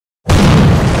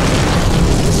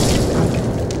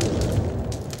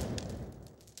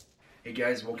Hey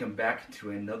guys, welcome back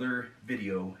to another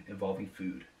video involving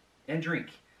food and drink.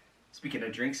 Speaking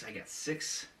of drinks, I got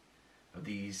 6 of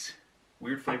these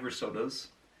weird flavor sodas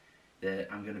that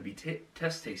I'm going to be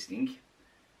test tasting.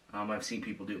 I've seen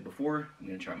people do it before. I'm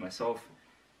going to try it myself,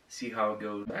 see how it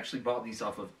goes. I actually bought these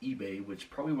off of eBay, which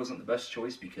probably wasn't the best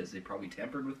choice because they probably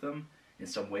tampered with them in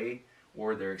some way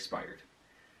or they're expired.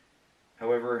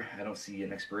 However, I don't see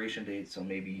an expiration date, so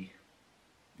maybe,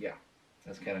 yeah,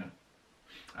 that's kind of,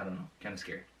 I don't know, kind of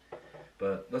scary.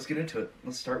 But let's get into it.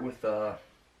 Let's start with the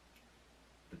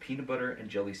peanut butter and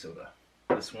jelly soda.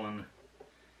 This one,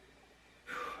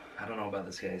 I don't know about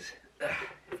this, guys. If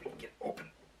we can get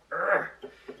open.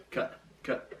 Cut.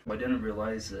 I didn't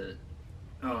realize that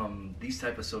these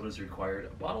type of sodas required a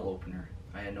bottle opener.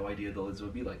 I had no idea the lids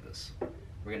would be like this.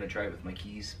 We're gonna try it with my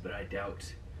keys, but I doubt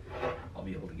I'll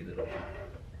be able to get it open.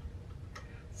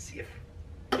 Let's see if.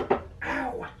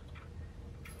 Ow!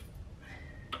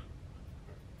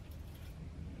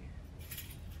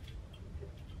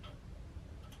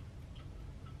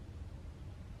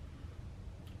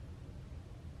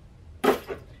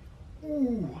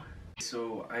 Ooh.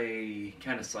 So I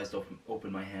kind of sliced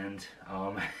open my hand,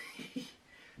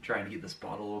 trying to get this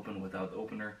bottle open without the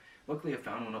opener. Luckily I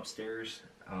found one upstairs.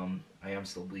 I am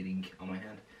still bleeding on my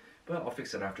hand, but I'll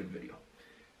fix it after the video.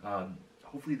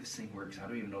 Hopefully this thing works. I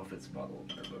don't even know if it's a bottle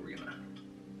opener, but we're gonna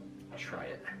try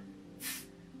it.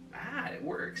 Ah, it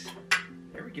works.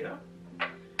 There we go.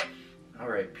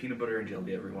 Alright, peanut butter and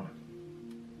jelly, everyone.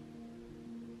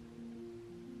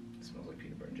 It smells like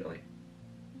peanut butter and jelly.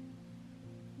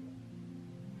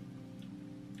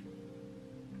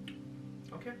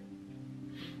 Okay.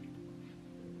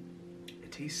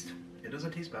 It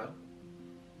doesn't taste bad.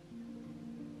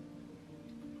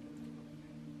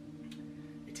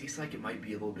 It tastes like it might be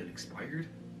a little bit expired.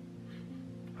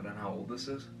 I don't know how old this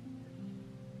is.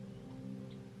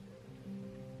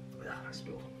 Ah, I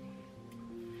spilled.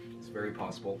 It's very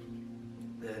possible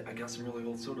that I got some really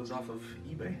old sodas off of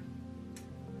eBay.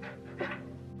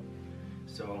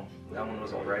 So that one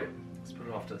was alright. Let's put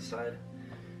it off to the side.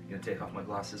 I'm gonna take off my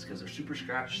glasses because they're super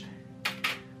scratched. I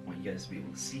want you guys to be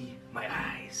able to see my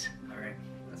eyes. Alright,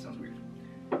 that sounds weird.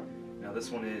 Now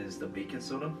this one is the bacon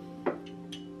soda.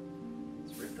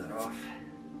 Let's rip that off.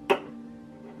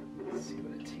 Let's see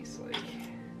what it tastes like.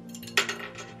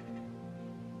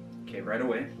 Okay, right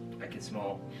away I can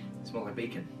smell like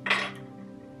bacon.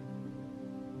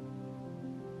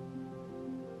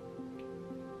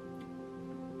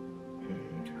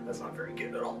 That's not very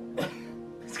good at all.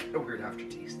 It's got a weird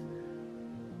aftertaste.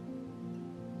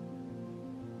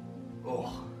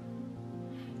 Oh,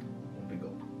 one big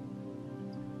gulp.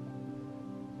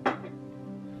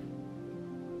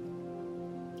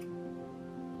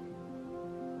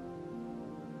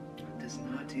 It does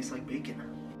not taste like bacon.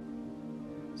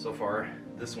 So far,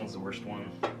 this one's the worst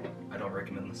one. I don't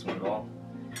recommend this one at all.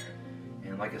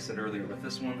 And like I said earlier, with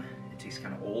this one, it tastes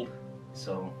kind of old.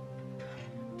 So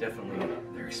definitely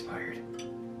they're expired.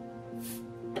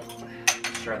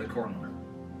 Let's try the corn one.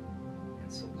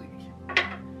 It's still bleeding.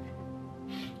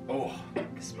 Oh, I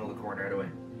can smell the corn right away.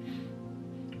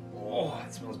 Oh,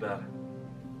 it smells bad.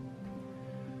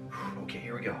 Okay,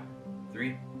 here we go.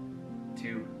 3,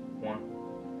 2, 1.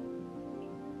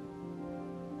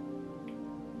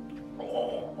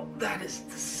 Oh, that is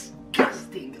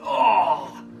disgusting.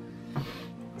 Oh,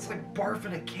 it's like barf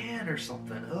in a can or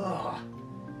something. Ugh.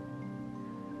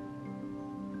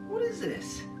 What is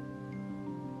this?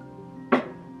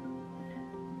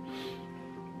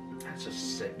 That's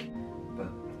just sick. But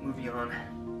moving on,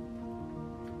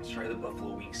 let's try the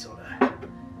Buffalo Wing soda.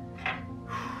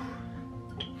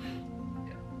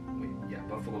 Yeah,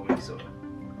 Buffalo Wing soda.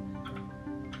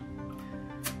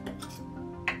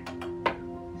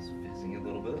 It's fizzing a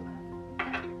little bit.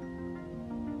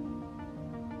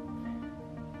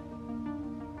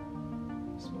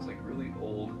 It smells like really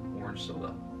old orange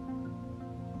soda.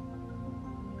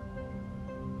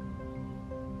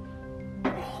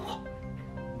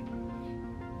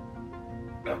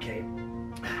 Okay,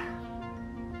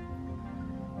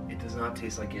 it does not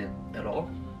taste like it at all.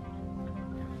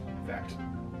 In fact,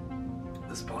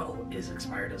 this bottle is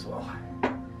expired as well.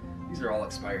 These are all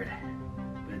expired,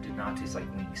 but it did not taste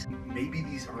like wings. Maybe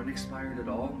these aren't expired at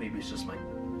all. Maybe it's just my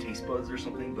taste buds or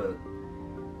something, but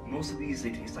most of these,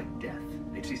 they taste like death.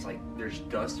 They taste like there's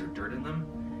dust or dirt in them.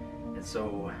 And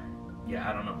so, yeah,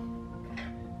 I don't know.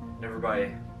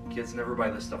 Kids never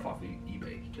buy this stuff off of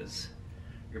eBay because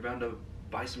you're bound to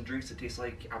buy some drinks that taste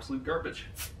like absolute garbage.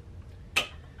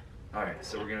 Alright,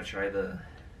 so we're gonna try the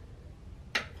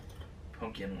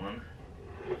pumpkin one.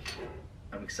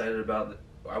 I'm excited about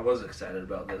I was excited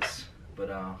about this, but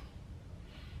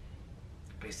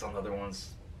based on the other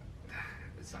ones,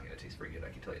 it's not gonna taste very good, I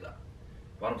can tell you that.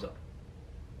 Bottoms up.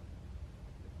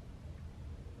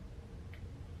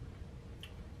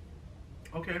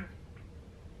 Okay.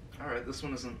 Alright, this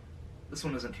one isn't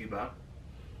too bad.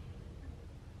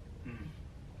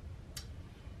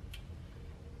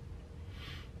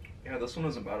 Yeah, this one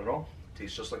isn't bad at all.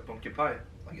 Tastes just like pumpkin pie,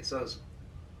 like it says.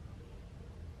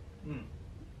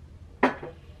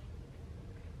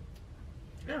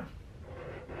 Yeah,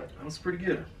 that's pretty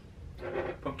good.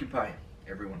 Pumpkin pie,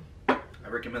 everyone. I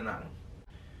recommend that one.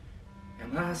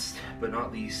 And last but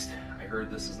not least, I heard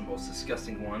this is the most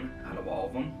disgusting one out of all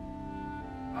of them.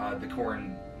 The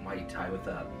corn might tie with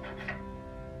that,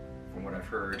 from what I've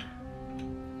heard.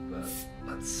 But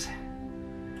let's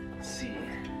see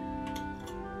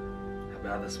how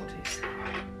bad this one tastes.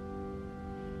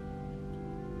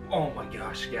 Oh my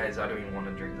gosh, guys, I don't even want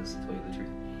to drink this, to tell you the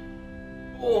truth.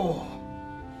 Oh!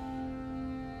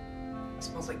 It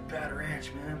smells like bad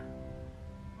ranch, man.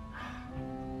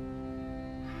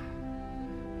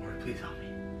 Lord, please help me.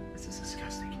 This is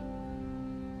disgusting.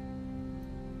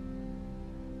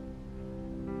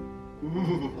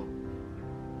 Ooh.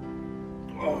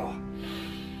 Oh.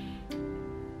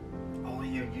 All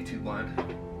you YouTube land.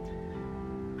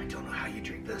 I don't know how you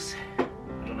drink this. I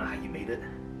don't know how you made it.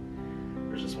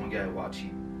 There's this one guy I watch,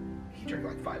 he drank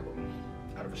like 5 of them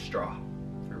out of a straw.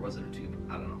 Or was it a tube?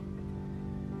 I don't know.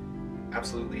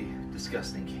 Absolutely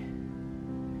disgusting.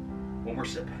 One more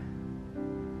sip.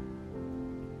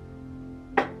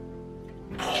 I'm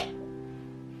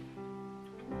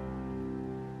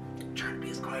trying to be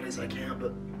as quiet as I can,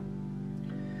 but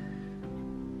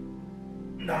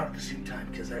not at the same time,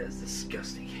 because that is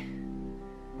disgusting.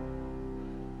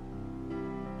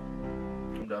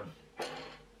 I'm done.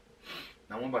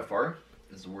 That one by far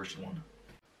is the worst one.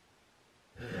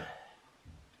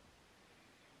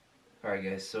 Alright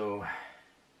guys, so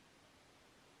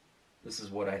this is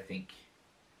what I think.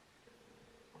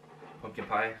 Pumpkin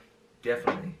pie,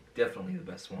 definitely the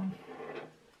best one.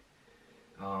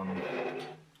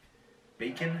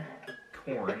 Bacon,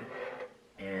 corn,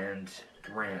 and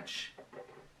ranch.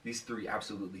 These 3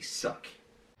 absolutely suck.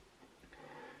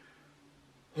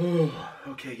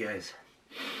 Okay guys.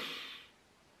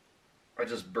 I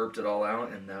just burped it all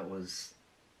out, and that was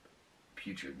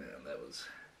putrid, man. That was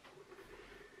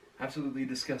absolutely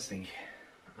disgusting.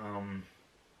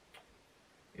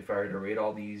 If I were to rate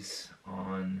all these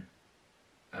on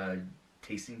a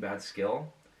tasting bad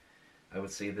scale, I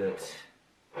would say that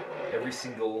every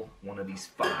single one of these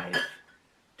 5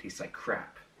 tastes like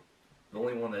crap. The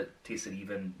only one that tasted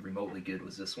even remotely good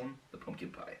was this one, the pumpkin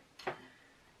pie.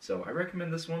 So I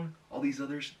recommend this one. All these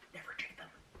others, never drink them.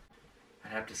 I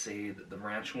have to say that the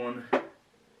ranch one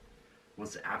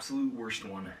was the absolute worst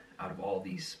one out of all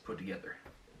these put together.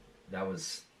 That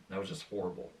was just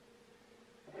horrible.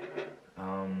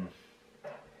 And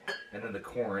then the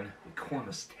corn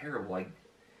was terrible.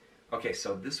 Okay,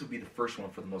 so this would be the first one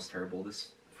for the most terrible.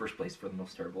 This first place for the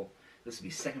most terrible. This would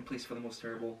be second place for the most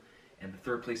terrible, and the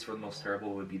third place for the most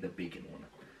terrible would be the bacon one.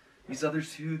 These other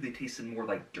 2, they tasted more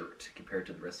like dirt compared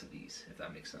to the rest of these, if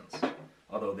that makes sense.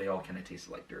 Although they all kind of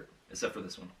tasted like dirt, except for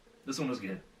this one. This one was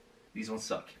good. These ones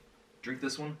suck. Drink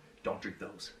this one, don't drink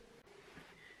those.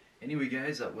 Anyway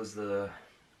guys, that was the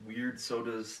Weird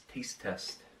Sodas taste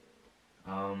test.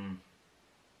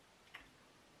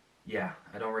 Yeah,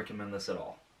 I don't recommend this at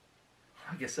all.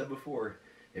 Like I said before,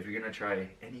 if you're gonna try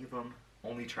any of them,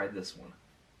 only try this one.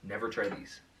 Never try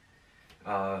these.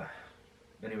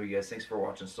 Anyway guys, thanks for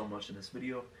watching so much in this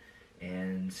video,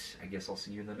 and I guess I'll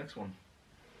see you in the next one.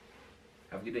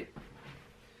 Have a good day.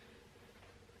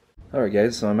 Alright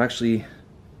guys, so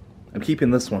I'm keeping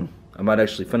this one. I might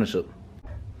actually finish it.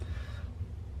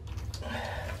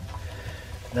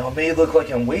 Now it may look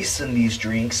like I'm wasting these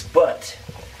drinks, but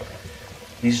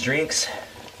these drinks,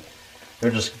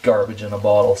 they're just garbage in a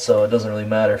bottle, so it doesn't really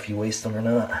matter if you waste them or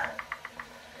not.